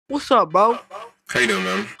What's up, bro? How you doing,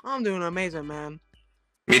 man? I'm doing amazing, man.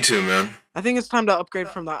 Me too, man. I think it's time to upgrade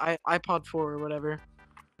from the iPod 4 or whatever.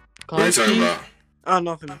 What are you talking about? Oh,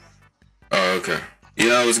 nothing. Oh, okay.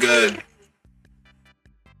 Yeah, it was good.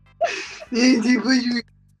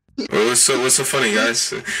 What's so funny, guys?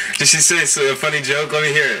 Did she say a funny joke? Let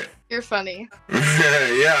me hear it. You're funny.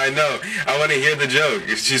 Yeah, I know. I want to hear the joke.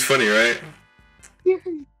 She's funny, right?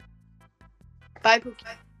 Bye, Pookie.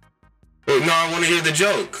 Oh, no, I want to hear the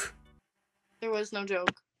joke. There was no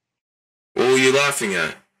joke. What were you laughing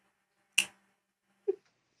at?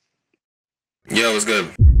 Yeah, it was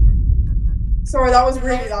good. Sorry, that was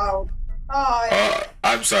really loud. Hi.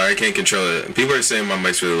 I'm sorry, I can't control it. People are saying my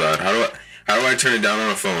mic's really loud. How do I turn it down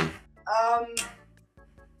on a phone? I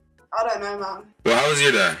don't know, man. Well, how was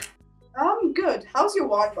your day? Good. How's your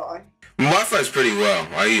Wi-Fi? My Wi-Fi's pretty well.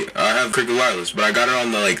 I have Cricket Wireless, but I got it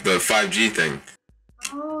on the 5G thing.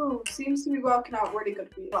 Oh, seems to be working out really good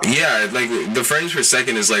for you. Yeah, like the frames per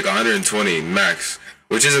second is like 120 max,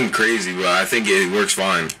 which isn't crazy, but I think it works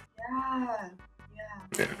fine.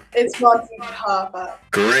 Yeah. It's working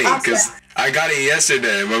perfect. Great, because I got it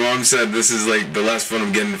yesterday. My mom said this is like the last phone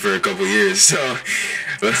I'm getting for a couple years, so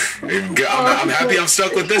I'm happy I'm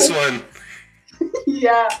stuck with this one.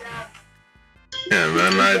 Yeah. Yeah,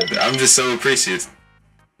 man, I'm just so appreciative.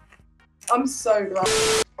 I'm so glad.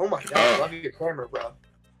 Oh my god, I love your camera, bro.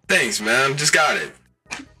 Thanks, man. Just got it.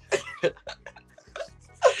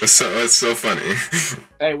 That's so funny.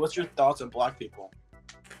 Hey, what's your thoughts on black people?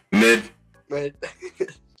 Mid.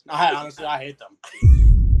 Honestly, I hate them.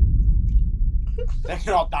 They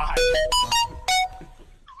can all die.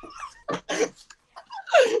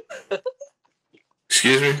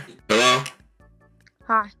 Excuse me? Hello?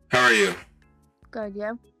 Hi. How are you? Good,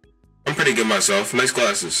 yeah? I'm pretty good myself. Nice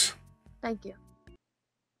glasses. Thank you.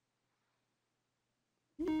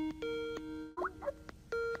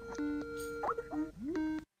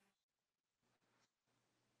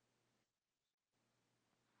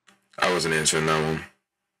 I wasn't answering that one.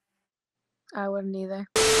 I wouldn't either.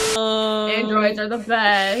 Androids are the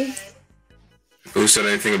best. Who said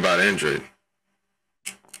anything about Android?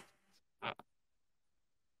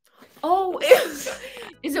 Oh,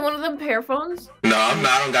 is it one of them pear phones? No, I'm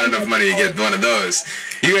not. I don't got enough money to get one of those.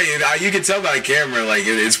 You can tell by the camera, like,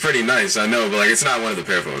 it's pretty nice, I know, but, like, it's not one of the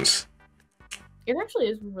pear phones. It actually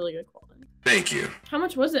is really good quality. Thank you. How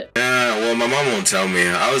much was it? Well, my mom won't tell me.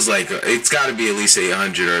 I was like, it's got to be at least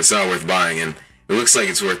 800 or it's not worth buying, and it looks like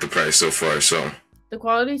it's worth the price so far, so. The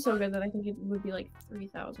quality is so good that I think it would be like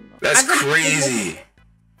 $3,000. That's crazy.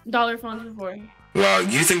 Dollar phones before. Wow,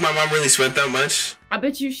 you think my mom really spent that much? I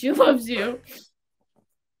bet you she loves you.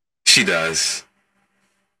 She does.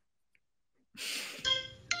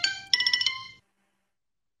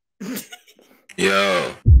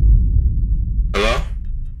 Yo. Hello?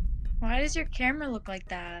 Why does your camera look like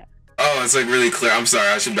that? Oh, it's like really clear. I'm sorry.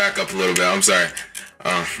 I should back up a little bit. I'm sorry.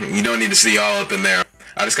 You don't need to see all up in there.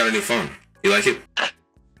 I just got a new phone. You like it?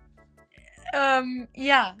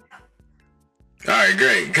 Yeah. Alright,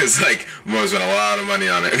 great. Because, like, Mo spent a lot of money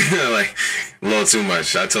on it. Like, a little too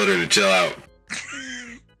much. I told her to chill out.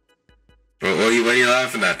 What are you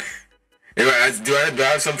laughing at? Anyway, do I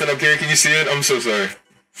have something up here? Can you see it? I'm so sorry.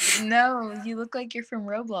 No, you look like you're from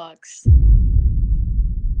Roblox.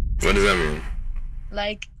 What does that mean?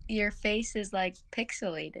 Like, your face is, like,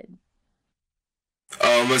 pixelated.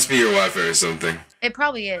 Oh, it must be your Wi-Fi or something. It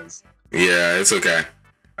probably is. Yeah, it's okay.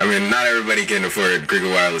 I mean, not everybody can afford Cricket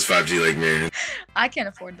Wireless 5G like me. I can't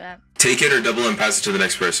afford that. Take it or double and pass it to the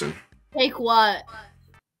next person. Take what?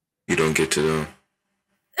 You don't get to know.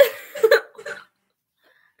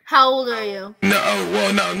 How old are you? No,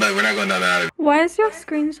 well, no, we're not going down that. Why is your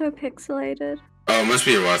screen so pixelated? Oh, it must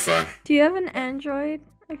be your Wi-Fi. Do you have an Android?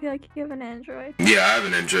 I feel like you have an Android. Yeah, I have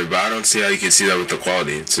an Android, but I don't see how you can see that with the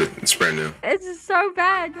quality. It's brand new. It's so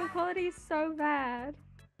bad. Your quality is so bad.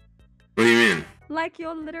 What do you mean? Like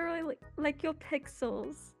you're literally like your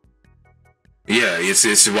pixels. Yeah, it's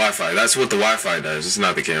Wi-Fi. That's what the Wi-Fi does. It's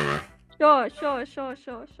not the camera. Sure.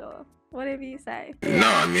 Whatever you say. No,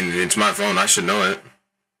 I mean, it's my phone. I should know it.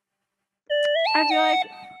 I feel like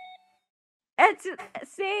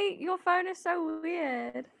see, your phone is so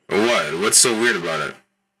weird. What? What's so weird about it?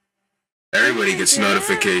 Everybody gets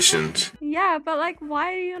notifications. Yeah, but like,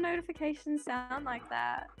 why do your notifications sound like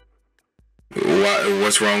that?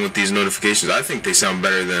 What's wrong with these notifications? I think they sound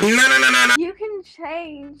better than. No. You can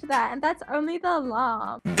change that, and that's only the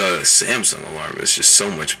alarm. The Samsung alarm is just so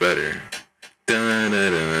much better. Dun,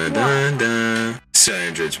 dun, dun, dun, dun. So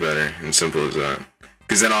Android's better, and simple as that.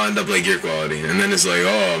 Because then I'll end up like your quality, and then it's like,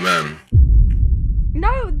 oh man.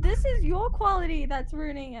 No, this is your quality that's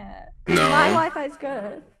ruining it. No. My Wi-Fi's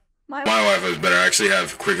good. My My Wi-Fi is better. I actually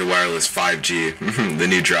have Quicker Wireless 5G, the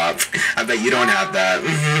new drop. I bet you don't have that.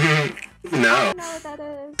 I No. don't know what that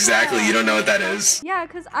is. Exactly, you don't know what that is. Yeah,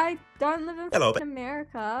 because I don't live in Hello. f***ing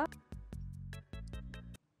America.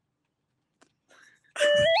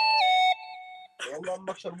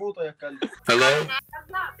 Hello?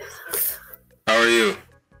 How are you?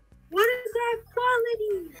 What is that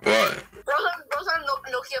quality? What? Those are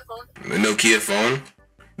Nokia phone. A Nokia phone?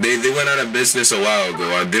 They went out of business a while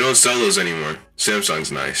ago. They don't sell those anymore.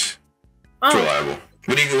 Samsung's nice. It's reliable.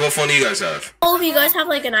 What phone do you guys have? All of you guys have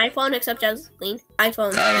like an iPhone except Jasmine.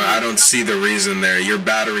 iPhone. I don't see the reason there. Your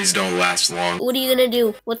batteries don't last long. What are you gonna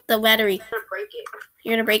do with the battery? I'm gonna break it.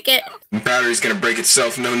 You're gonna break it? The battery's gonna break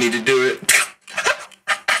itself. No need to do it.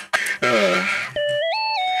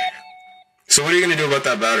 So what are you gonna do about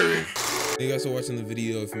that battery? Thank you guys for watching the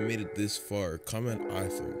video. If you made it this far, comment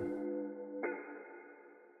iPhone.